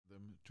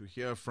to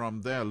hear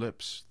from their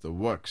lips the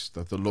works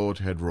that the Lord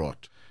had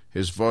wrought.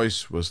 His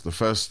voice was the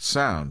first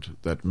sound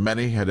that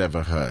many had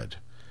ever heard,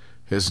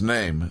 his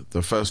name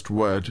the first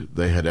word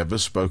they had ever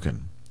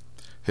spoken,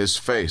 his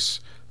face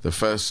the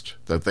first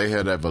that they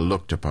had ever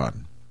looked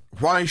upon.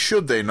 Why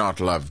should they not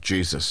love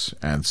Jesus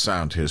and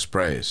sound his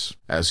praise?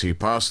 As he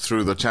passed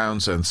through the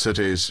towns and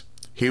cities,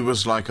 he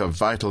was like a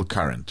vital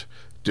current,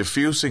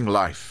 diffusing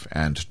life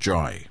and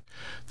joy.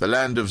 The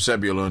land of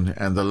Zebulun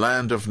and the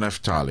land of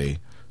Naphtali,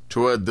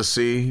 toward the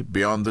sea,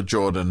 beyond the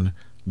Jordan,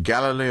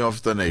 Galilee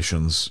of the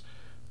nations,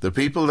 the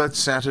people that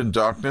sat in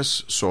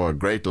darkness saw a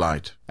great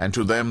light, and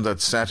to them that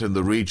sat in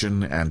the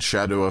region and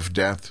shadow of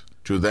death,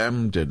 to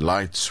them did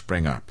light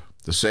spring up.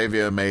 The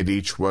Saviour made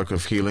each work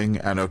of healing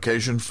an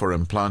occasion for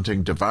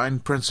implanting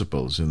divine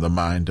principles in the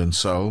mind and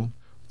soul.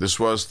 This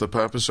was the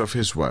purpose of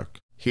his work.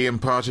 He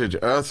imparted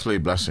earthly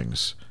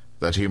blessings,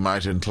 that he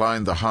might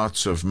incline the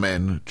hearts of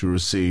men to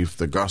receive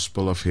the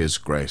gospel of his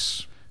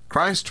grace.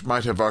 Christ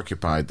might have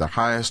occupied the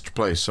highest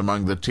place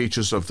among the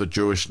teachers of the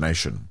Jewish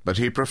nation, but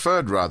he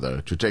preferred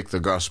rather to take the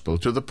gospel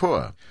to the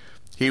poor.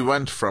 He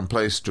went from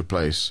place to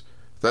place,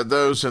 that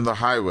those in the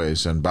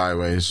highways and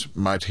byways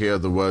might hear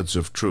the words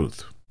of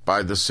truth.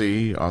 By the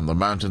sea, on the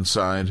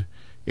mountainside,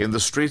 in the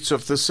streets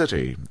of the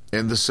city,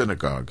 in the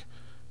synagogue,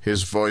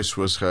 his voice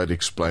was heard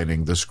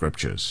explaining the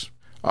Scriptures.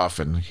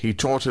 Often he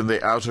taught in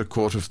the outer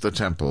court of the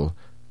temple,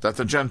 that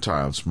the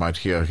Gentiles might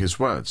hear his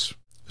words.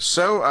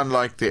 So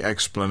unlike the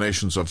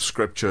explanations of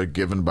Scripture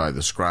given by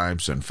the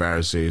scribes and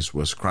Pharisees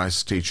was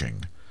Christ's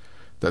teaching,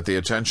 that the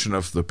attention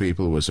of the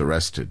people was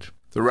arrested.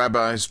 The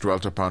rabbis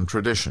dwelt upon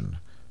tradition,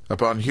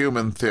 upon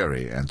human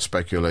theory and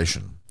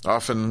speculation.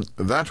 Often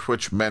that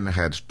which men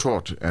had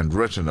taught and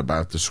written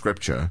about the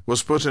Scripture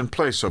was put in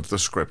place of the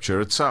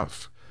Scripture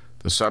itself.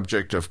 The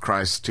subject of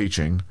Christ's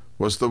teaching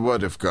was the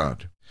Word of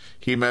God.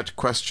 He met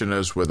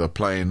questioners with a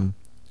plain,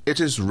 "It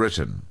is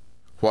written,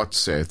 what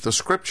saith the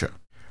Scripture?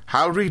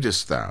 How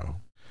readest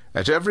thou?"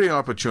 At every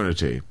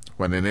opportunity,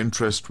 when an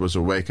interest was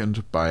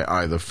awakened by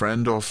either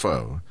friend or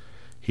foe,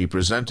 he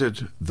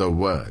presented the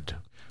Word.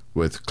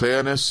 With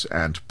clearness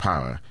and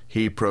power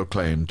he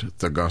proclaimed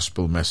the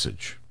gospel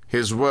message.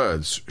 His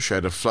words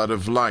shed a flood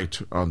of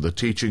light on the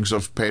teachings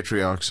of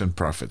patriarchs and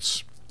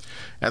prophets,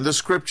 and the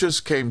Scriptures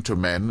came to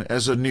men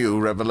as a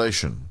new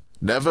revelation.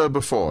 Never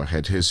before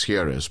had his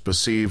hearers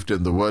perceived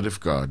in the Word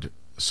of God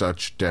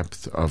such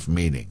depth of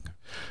meaning.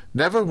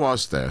 Never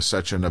was there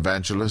such an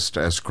evangelist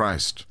as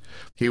Christ.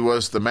 He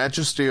was the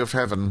majesty of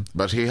heaven,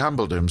 but he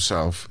humbled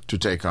himself to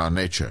take our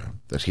nature,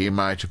 that he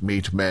might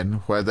meet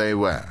men where they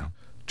were.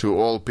 To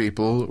all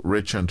people,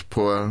 rich and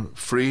poor,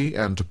 free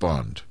and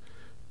bond,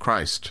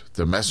 Christ,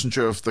 the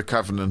messenger of the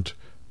covenant,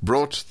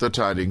 brought the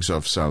tidings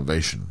of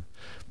salvation.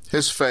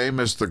 His fame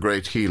as the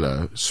great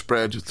healer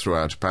spread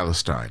throughout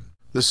Palestine.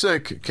 The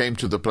sick came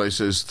to the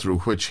places through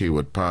which he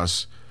would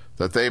pass,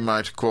 that they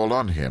might call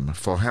on him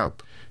for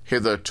help.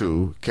 Hither,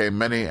 too, came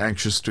many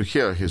anxious to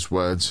hear his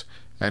words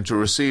and to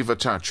receive a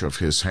touch of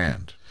his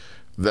hand.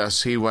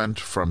 Thus he went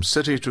from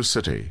city to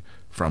city,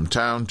 from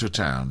town to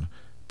town,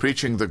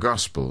 preaching the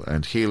gospel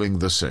and healing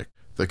the sick.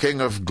 The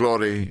King of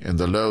glory in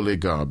the lowly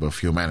garb of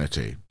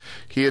humanity.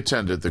 He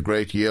attended the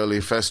great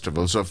yearly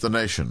festivals of the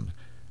nation,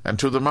 and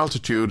to the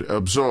multitude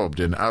absorbed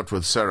in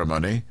outward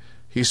ceremony,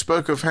 he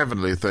spoke of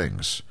heavenly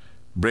things,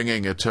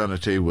 bringing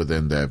eternity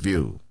within their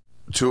view.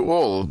 To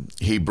all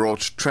he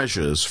brought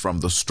treasures from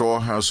the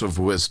storehouse of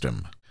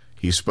wisdom.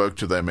 He spoke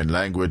to them in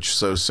language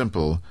so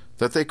simple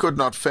that they could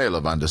not fail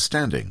of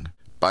understanding.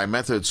 By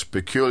methods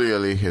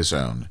peculiarly his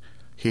own,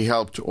 he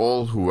helped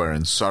all who were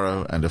in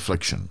sorrow and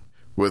affliction.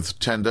 With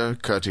tender,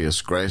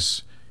 courteous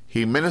grace,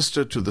 he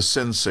ministered to the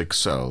sin-sick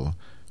soul,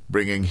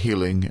 bringing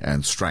healing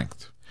and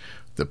strength.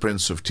 The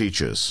Prince of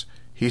Teachers,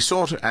 he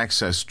sought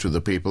access to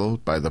the people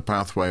by the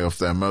pathway of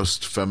their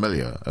most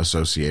familiar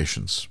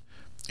associations.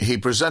 He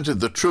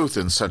presented the truth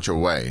in such a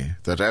way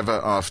that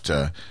ever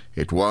after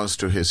it was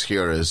to his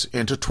hearers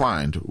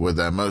intertwined with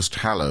their most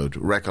hallowed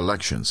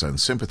recollections and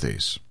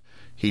sympathies.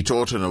 He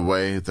taught in a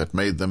way that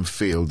made them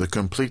feel the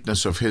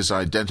completeness of his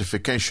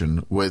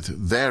identification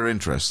with their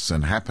interests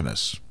and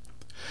happiness.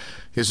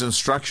 His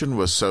instruction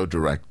was so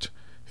direct,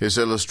 his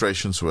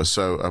illustrations were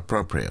so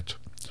appropriate,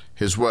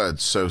 his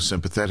words so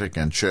sympathetic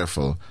and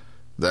cheerful,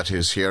 that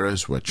his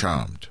hearers were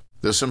charmed.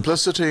 The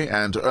simplicity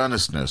and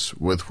earnestness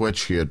with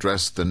which he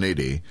addressed the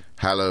needy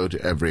hallowed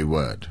every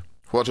word.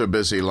 What a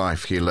busy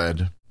life he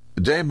led!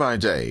 Day by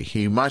day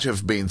he might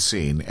have been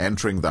seen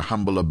entering the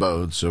humble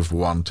abodes of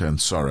want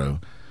and sorrow,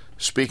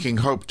 speaking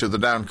hope to the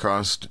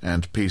downcast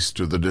and peace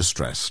to the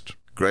distressed.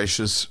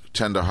 Gracious,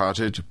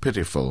 tender-hearted,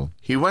 pitiful,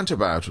 he went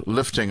about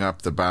lifting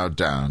up the bowed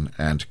down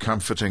and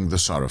comforting the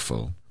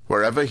sorrowful.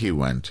 Wherever he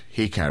went,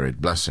 he carried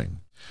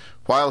blessing.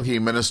 While he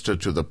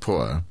ministered to the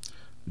poor,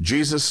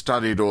 Jesus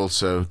studied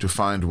also to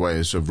find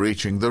ways of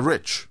reaching the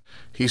rich.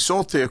 He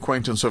sought the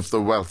acquaintance of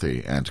the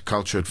wealthy and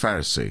cultured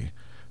Pharisee,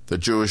 the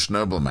Jewish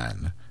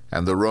nobleman,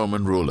 and the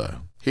Roman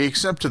ruler. He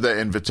accepted their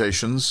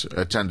invitations,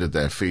 attended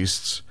their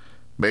feasts,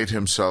 made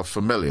himself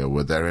familiar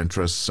with their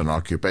interests and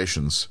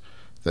occupations,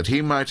 that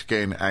he might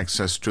gain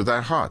access to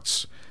their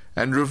hearts,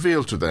 and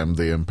reveal to them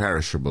the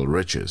imperishable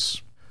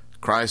riches.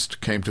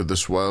 Christ came to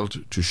this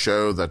world to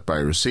show that by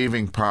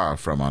receiving power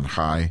from on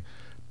high,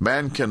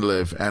 man can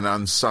live an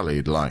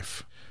unsullied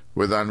life.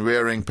 With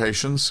unwearying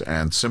patience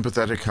and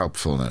sympathetic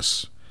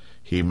helpfulness,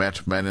 he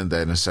met men in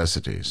their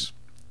necessities.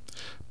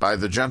 By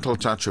the gentle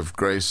touch of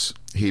grace,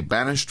 he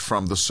banished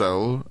from the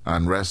soul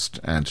unrest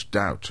and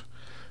doubt,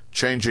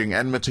 changing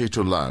enmity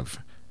to love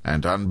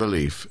and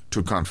unbelief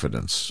to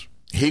confidence.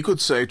 He could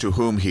say to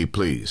whom he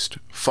pleased,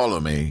 "Follow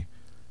me,"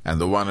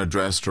 and the one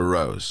addressed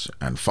arose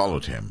and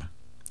followed him.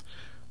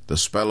 The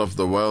spell of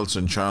the world's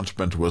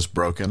enchantment was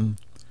broken.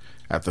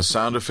 At the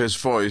sound of his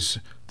voice,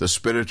 the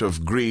spirit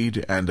of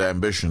greed and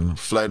ambition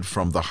fled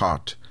from the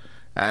heart,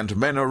 and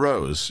men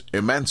arose,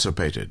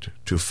 emancipated,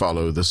 to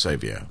follow the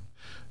Savior.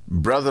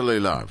 Brotherly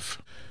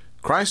love.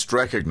 Christ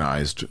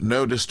recognized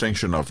no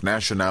distinction of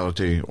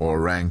nationality or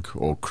rank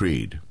or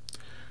creed.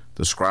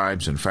 The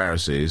scribes and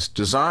Pharisees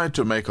desired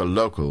to make a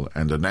local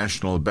and a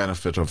national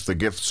benefit of the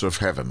gifts of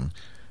heaven,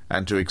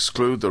 and to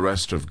exclude the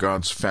rest of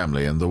God's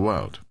family in the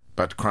world.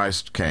 But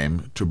Christ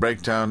came to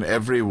break down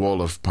every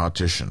wall of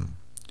partition.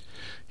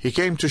 He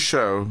came to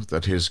show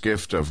that his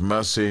gift of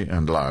mercy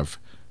and love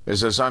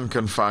is as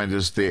unconfined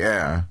as the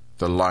air,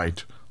 the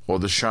light, or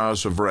the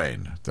showers of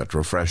rain that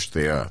refresh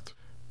the earth.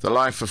 The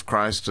life of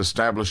Christ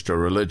established a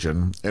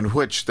religion in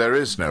which there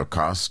is no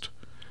caste,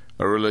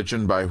 a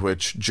religion by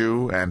which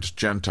Jew and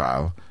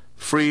Gentile,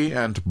 free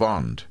and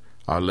bond,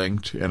 are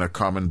linked in a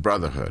common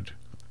brotherhood,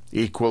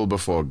 equal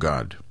before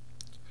God.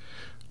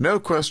 No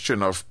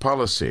question of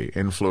policy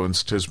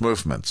influenced his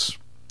movements.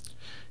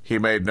 He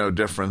made no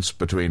difference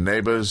between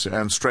neighbors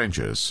and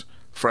strangers,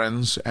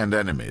 friends and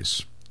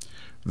enemies.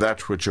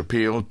 That which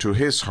appealed to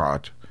his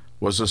heart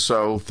was a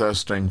soul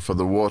thirsting for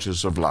the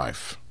waters of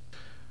life.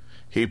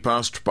 He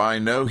passed by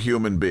no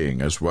human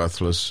being as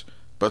worthless,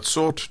 but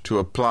sought to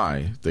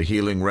apply the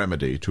healing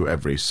remedy to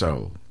every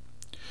soul.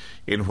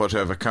 In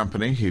whatever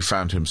company he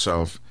found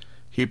himself,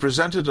 he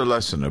presented a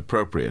lesson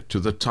appropriate to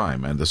the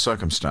time and the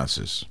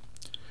circumstances.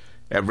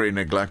 Every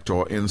neglect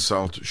or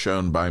insult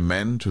shown by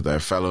men to their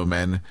fellow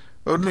men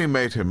only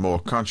made him more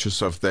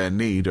conscious of their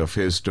need of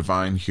his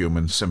divine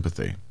human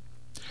sympathy.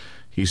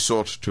 He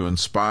sought to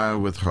inspire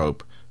with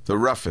hope the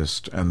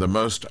roughest and the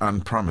most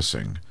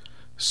unpromising,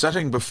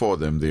 setting before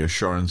them the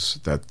assurance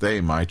that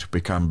they might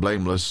become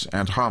blameless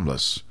and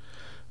harmless,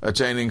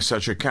 attaining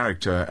such a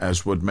character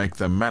as would make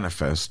them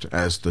manifest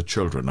as the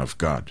children of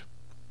God.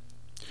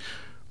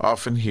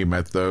 Often he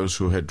met those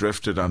who had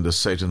drifted under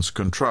Satan's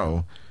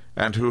control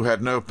and who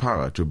had no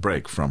power to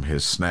break from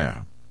his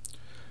snare.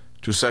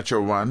 To such a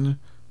one,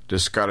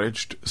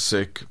 discouraged,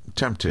 sick,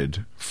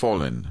 tempted,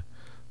 fallen,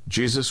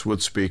 Jesus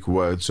would speak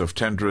words of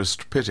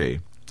tenderest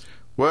pity,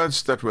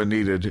 words that were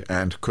needed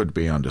and could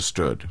be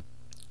understood.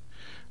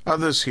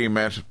 Others he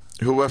met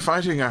who were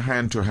fighting a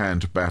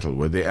hand-to-hand battle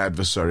with the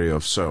adversary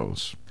of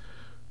souls.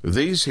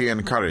 These he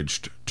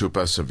encouraged to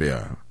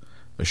persevere,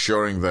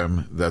 assuring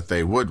them that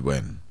they would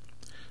win,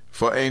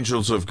 for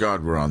angels of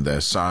God were on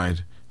their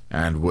side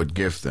and would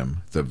give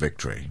them the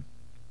victory.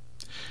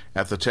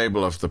 At the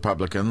table of the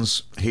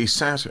publicans he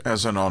sat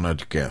as an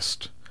honored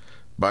guest,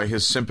 by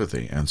his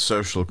sympathy and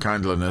social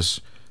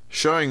kindliness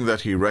showing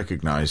that he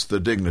recognized the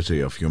dignity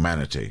of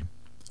humanity,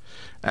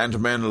 and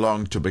men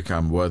longed to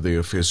become worthy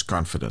of his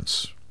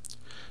confidence.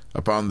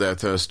 Upon their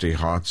thirsty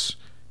hearts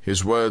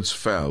his words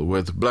fell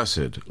with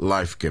blessed,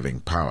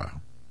 life-giving power.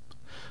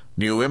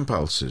 New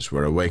impulses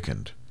were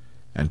awakened,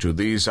 and to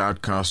these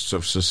outcasts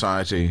of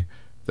society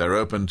there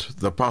opened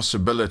the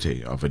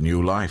possibility of a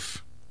new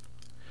life.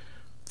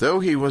 Though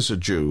he was a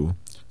Jew,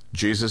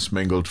 Jesus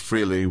mingled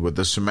freely with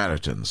the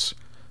Samaritans,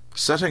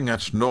 setting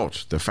at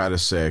naught the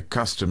Pharisaic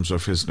customs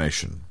of his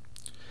nation.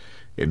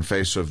 In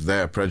face of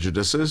their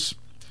prejudices,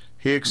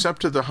 he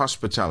accepted the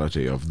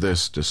hospitality of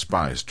this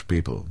despised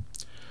people.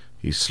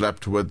 He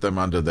slept with them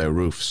under their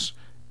roofs,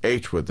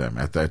 ate with them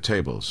at their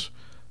tables,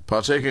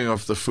 partaking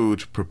of the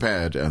food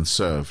prepared and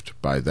served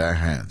by their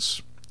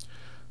hands,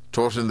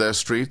 taught in their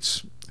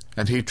streets,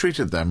 and he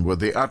treated them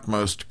with the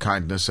utmost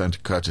kindness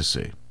and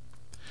courtesy.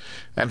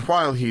 And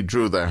while he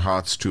drew their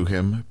hearts to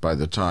him by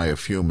the tie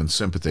of human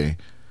sympathy,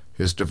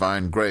 his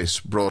divine grace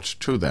brought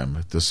to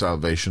them the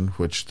salvation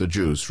which the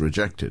Jews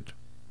rejected.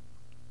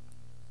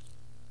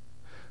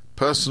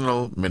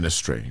 Personal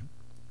ministry.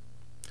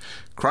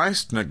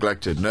 Christ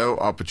neglected no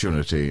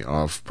opportunity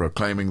of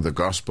proclaiming the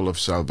gospel of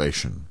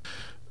salvation.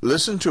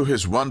 Listen to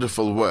his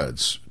wonderful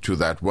words to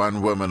that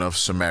one woman of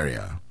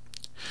Samaria.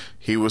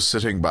 He was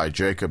sitting by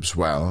Jacob's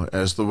well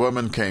as the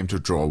woman came to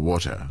draw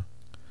water.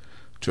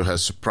 To her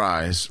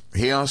surprise,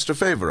 he asked a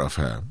favor of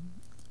her.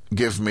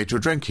 "Give me to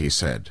drink," he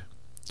said.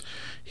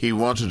 He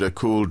wanted a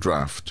cool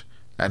draught,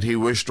 and he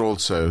wished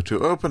also to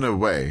open a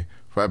way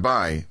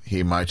whereby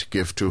he might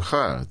give to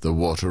her the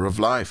water of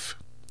life.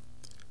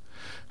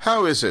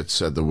 "How is it,"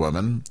 said the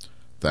woman,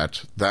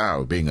 "that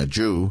thou, being a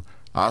Jew,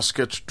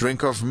 askest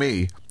drink of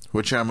me,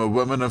 which am a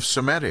woman of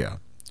Samaria?"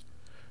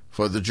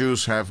 For the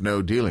Jews have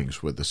no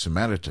dealings with the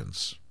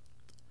Samaritans.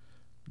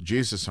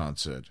 Jesus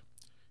answered,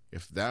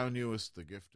 If thou knewest the gift